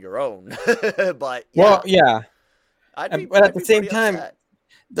you're on your own. But yeah. Well, yeah. But at the same time,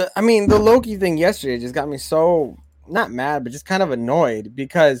 the Loki thing yesterday just got me so not mad, but just kind of annoyed,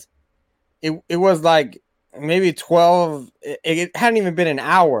 because it was like maybe 12. It hadn't even been an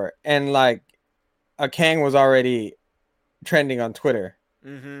hour, and like a Kang was already trending on Twitter.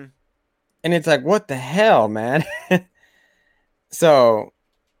 Mm-hmm. And it's like, what the hell, man? So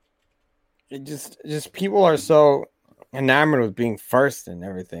it just people are so enamored with being first and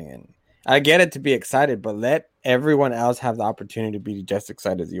everything, and I get it to be excited, but let everyone else have the opportunity to be just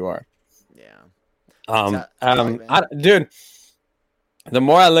excited as you are. Yeah. Dude, the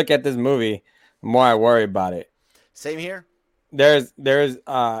more I look at this movie, the more I worry about it. Same here. There's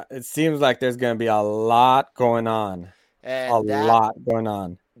it seems like there's going to be a lot going on. And lot going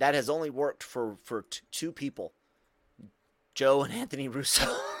on. That has only worked for two people, Joe and Anthony Russo.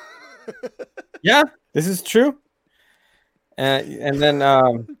 Yeah, this is true. And then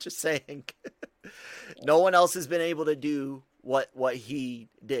just saying, no one else has been able to do what he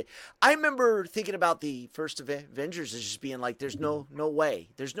did. I remember thinking about the first Avengers as just being like, there's no way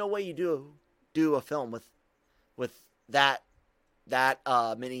you do a film with that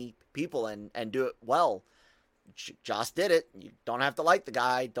many people and do it well. Joss did it. You don't have to like the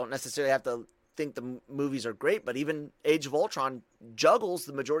guy. Don't necessarily have to think the movies are great, but even Age of Ultron juggles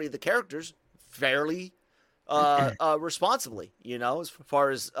the majority of the characters fairly responsibly, as far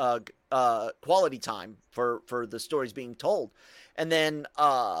as quality time for the stories being told. And then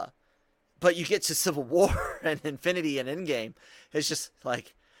but you get to Civil War and Infinity and Endgame, it's just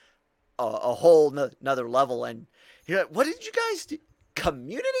like a whole another level. And you're like, what did you guys do?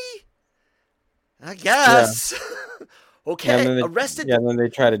 Community? I guess. Yeah. Okay. Yeah, Arrested. Yeah, and then they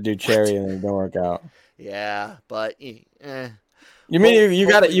try to do Cherry and it don't work out. Yeah, but You mean you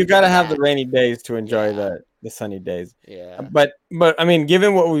gotta have the rainy days to enjoy the sunny days. Yeah. But I mean,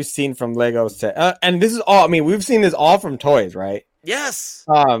 given what we've seen from Lego set, and this is all. I mean, we've seen this all from toys, right? Yes.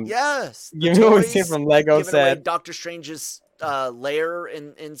 Yes. Given what we've seen from Lego set, Doctor Strange's lair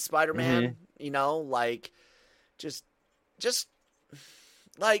in Spider-Man. Mm-hmm. Like just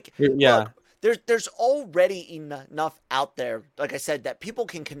like yeah. Look, there's already enough out there, like I said, that people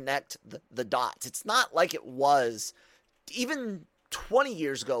can connect the dots. It's not like it was even 20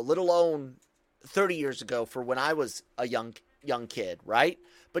 years ago, let alone 30 years ago for when I was a young kid, right?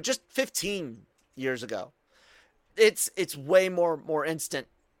 But just 15 years ago. It's way more instant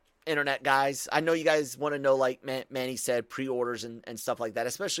internet, guys. I know you guys want to know, like Manny said, pre-orders and stuff like that,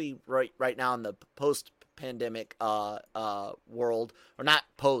 especially right now in the post-pandemic world, or not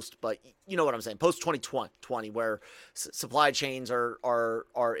post, but you know what I'm saying, post 2020, where supply chains are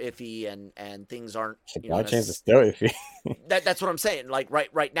iffy and things aren't. Supply chains are still iffy. That's what I'm saying. Like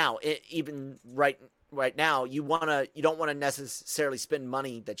right now, even right right now, you don't want to necessarily spend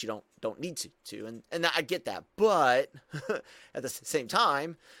money that you don't need to, and I get that, but at the same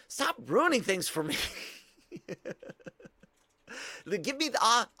time, stop ruining things for me. Give me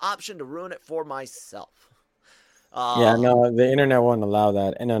the option to ruin it for myself. Yeah, no, the internet won't allow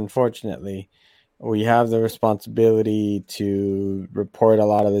that, and unfortunately, we have the responsibility to report a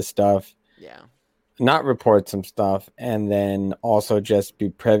lot of this stuff. Yeah. Not report some stuff, and then also just be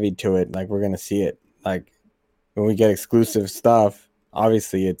privy to it. Like, we're gonna see it. Like, when we get exclusive stuff,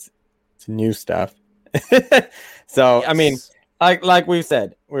 obviously it's new stuff. So, Yes. I mean, like we've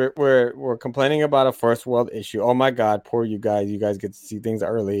said, we're complaining about a first world issue. Oh my God, poor you guys! You guys get to see things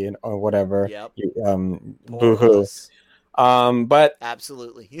early and or whatever. Yep. Boo-hoo. But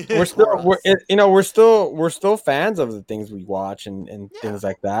absolutely, we're still fans of the things we watch and things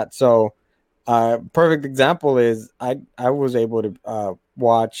like that. So, perfect example is I was able to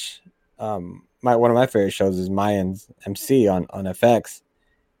watch one of my favorite shows is Mayans MC on FX,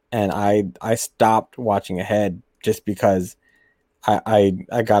 and I stopped watching ahead just because I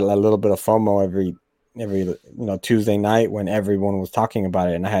got a little bit of FOMO every Tuesday night when everyone was talking about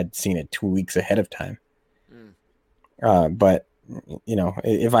it, and I had seen it 2 weeks ahead of time. But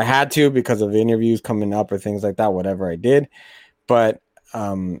if I had to because of interviews coming up or things like that, whatever, I did. But at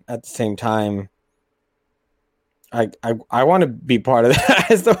the same time, I want to be part of that.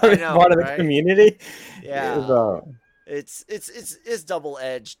 I still want to be part of the community. Yeah, so, it's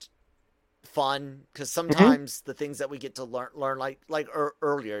double-edged fun because sometimes the things that we get to learn like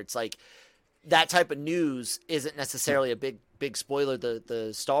earlier, it's like that type of news isn't necessarily a big spoiler,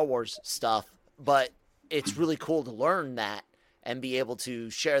 the Star Wars stuff, but it's really cool to learn that and be able to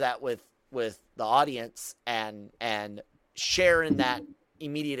share that with the audience and share in that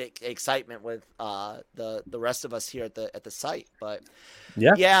immediate excitement with the rest of us here at the site. But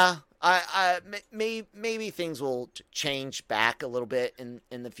yeah, I maybe things will change back a little bit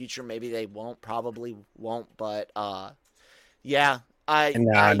in the future. Maybe they probably won't. But yeah, I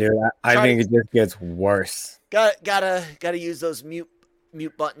think it just gets worse. Gotta use those mute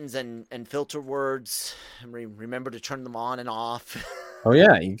buttons and filter words, and remember to turn them on and off. Oh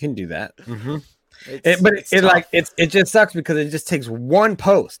yeah, you can do that. Mm-hmm. It just sucks because it just takes one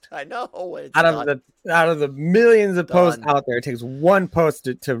post. I know. Out of the millions of posts out there, it takes one post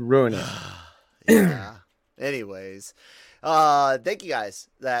to ruin it. Yeah. Anyways, thank you guys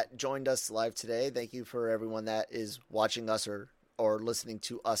that joined us live today. Thank you for everyone that is watching us or listening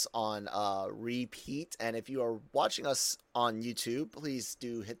to us on repeat. And if you are watching us on YouTube, please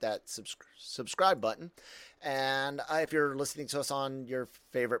do hit that subscribe button. And if you're listening to us on your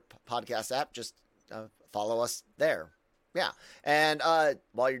favorite podcast app, just follow us there. Yeah. And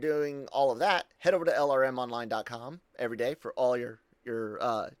while you're doing all of that, head over to lrmonline.com every day for all your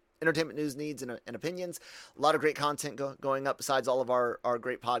entertainment news needs and opinions. A lot of great content going up besides all of our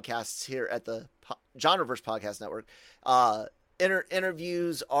great podcasts here at the Genreverse Podcast Network.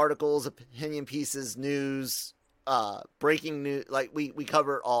 Interviews, articles, opinion pieces, news, breaking news. Like we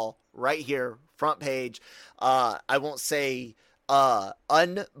cover it all right here, front page. I won't say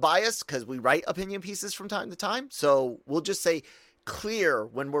unbiased because we write opinion pieces from time to time. So we'll just say clear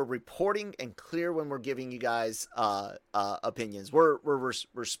when we're reporting and clear when we're giving you guys opinions. We're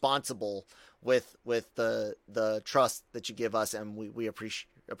responsible with the trust that you give us, and we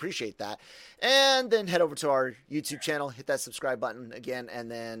appreciate that. And then head over to our YouTube channel, hit that subscribe button again,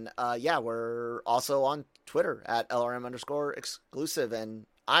 and then we're also on Twitter at LRM_exclusive, and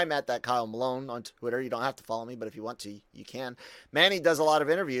I'm at that Kyle Malone on Twitter. You don't have to follow me, but if you want to, you can. Manny does a lot of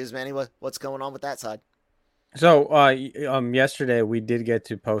interviews. Manny, what's going on with that side? So yesterday we did get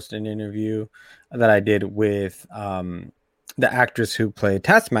to post an interview that I did with the actress who played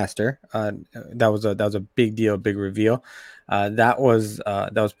Taskmaster. That was a big deal, big reveal. That was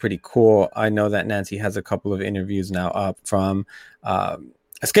pretty cool. I know that Nancy has a couple of interviews now up from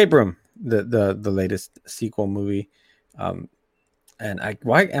Escape Room, the latest sequel movie. And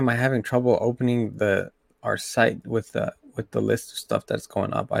why am I having trouble opening our site with the list of stuff that's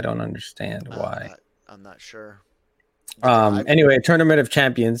going up? I don't understand why. I'm not sure. Anyway, Tournament of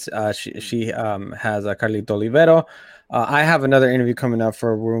Champions. She has Carlito Olivero. I have another interview coming up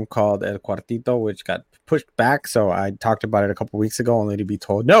for a room called El Cuartito, which got pushed back. So I talked about it a couple weeks ago, only to be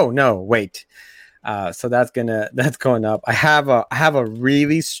told, no, wait. So that's going up. I have a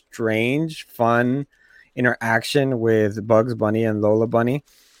really strange, fun interaction with Bugs Bunny and Lola Bunny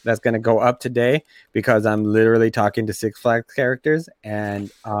that's going to go up today because I'm literally talking to Six Flags characters,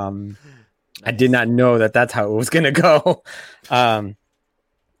 and nice. I did not know that that's how it was going to go.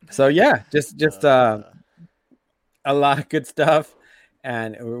 So yeah, just a lot of good stuff,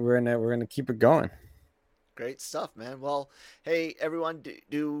 and we're gonna keep it going. Great stuff, man. Well, hey, everyone,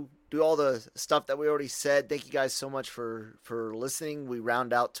 do all the stuff that we already said. Thank you guys so much for listening. We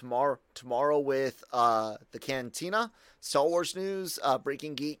round out tomorrow with the Cantina, Star Wars news,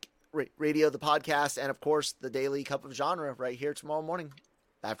 Breaking Geek Radio, the podcast, and of course the Daily Cup of Genre right here tomorrow morning,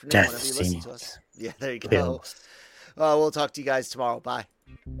 afternoon, whenever you listen to us. Yeah, there you go. We'll talk to you guys tomorrow. Bye.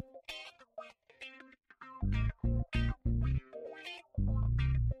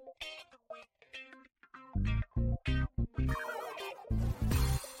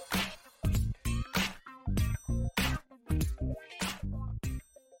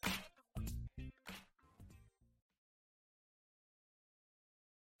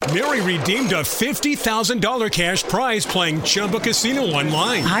 Mary redeemed a $50,000 cash prize playing Chumba Casino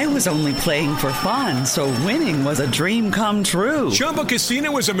online. I was only playing for fun, so winning was a dream come true. Chumba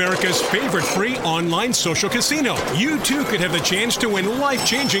Casino is America's favorite free online social casino. You too could have the chance to win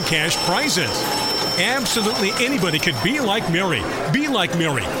life-changing cash prizes. Absolutely anybody could be like Mary. Be like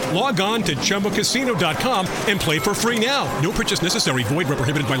Mary. Log on to ChumbaCasino.com and play for free now. No purchase necessary. Void where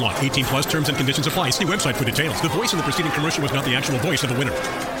prohibited by law. 18 plus terms and conditions apply. See website for details. The voice in the preceding commercial was not the actual voice of the winner.